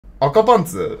赤パン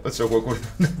ツこれ、違う、これ。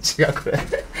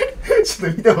ちょ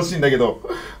っと見てほしいんだけど、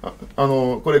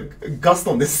これ、ガス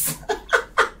トンです。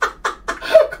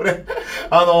これ、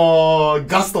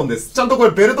ガストンです。ちゃんとこ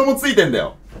れベルトもついてんだ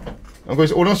よ。これ、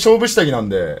俺の勝負下着なん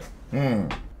で、うん。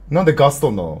なんでガスト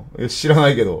ンなの？知らな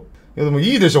いけど。いやでも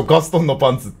いいでしょ、ガストンの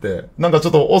パンツって。なんかちょ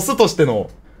っとオスとして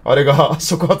の、あれが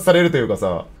触発されるというか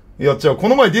さ。いや、こ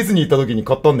の前ディズニー行った時に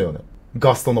買ったんだよね。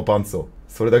ガストンのパンツを。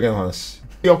それだけの話。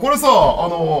いや、これさ、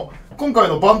今回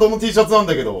のバンドの T シャツなん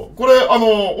だけど、これ、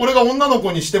俺が女の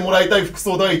子にしてもらいたい服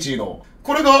装第一位の、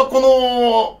これが、こ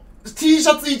の、T シ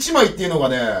ャツ1枚っていうのが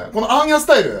ね、このアーニャス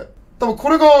タイル、多分こ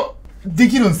れがで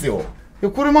きるんすよ。い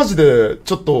や、これマジで、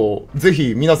ちょっと、ぜ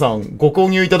ひ皆さんご購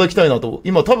入いただきたいなと。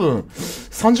今多分、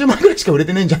30万くらいしか売れ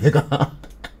てねえんじゃねえかな。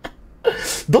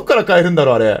どっから買えるんだ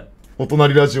ろう、あれ。お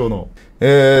隣ラジオの。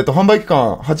販売期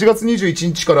間、8月21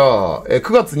日から、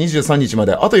9月23日ま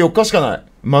で、あと4日しかない。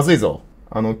まずいぞ。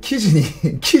生地に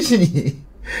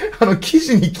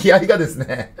気合がです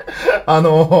ね、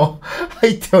入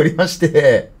っておりまし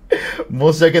て、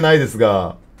申し訳ないです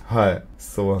が、はい。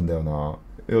そうなんだよな。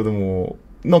いや、でも、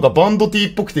なんかバンド T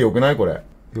っぽくてよくないこれ。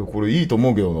いや、これいいと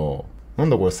思うけどな。なん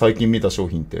だこれ最近見た商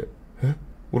品って。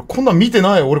俺こんなん見て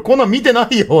ないよ。俺こんなん見てな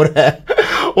いよ、俺。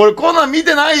俺こんなん見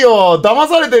てないよ。騙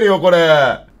されてるよ、これ。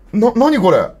なに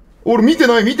これ。俺見て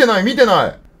ない。いや、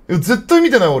絶対見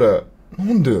てない、俺。な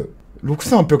んで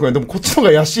 ?6800 円。でもこっちの方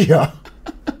が安いや。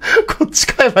こっち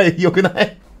買えばよくな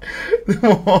い？で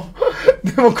も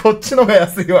こっちの方が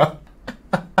安いわ。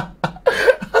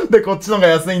なんでこっちの方が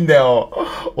安いんだよ。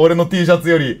俺の T シャツ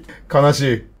より。悲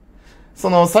しい。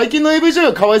最近の AV 女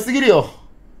優可愛すぎるよ。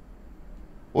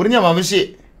俺には眩し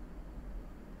い。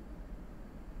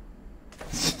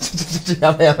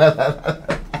やば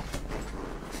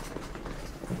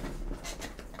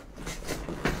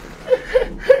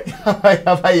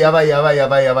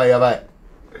い。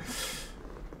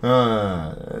う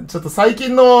ん。ちょっと最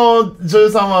近の女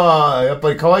優さんは、やっぱ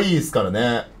り可愛いですから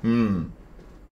ね。うん。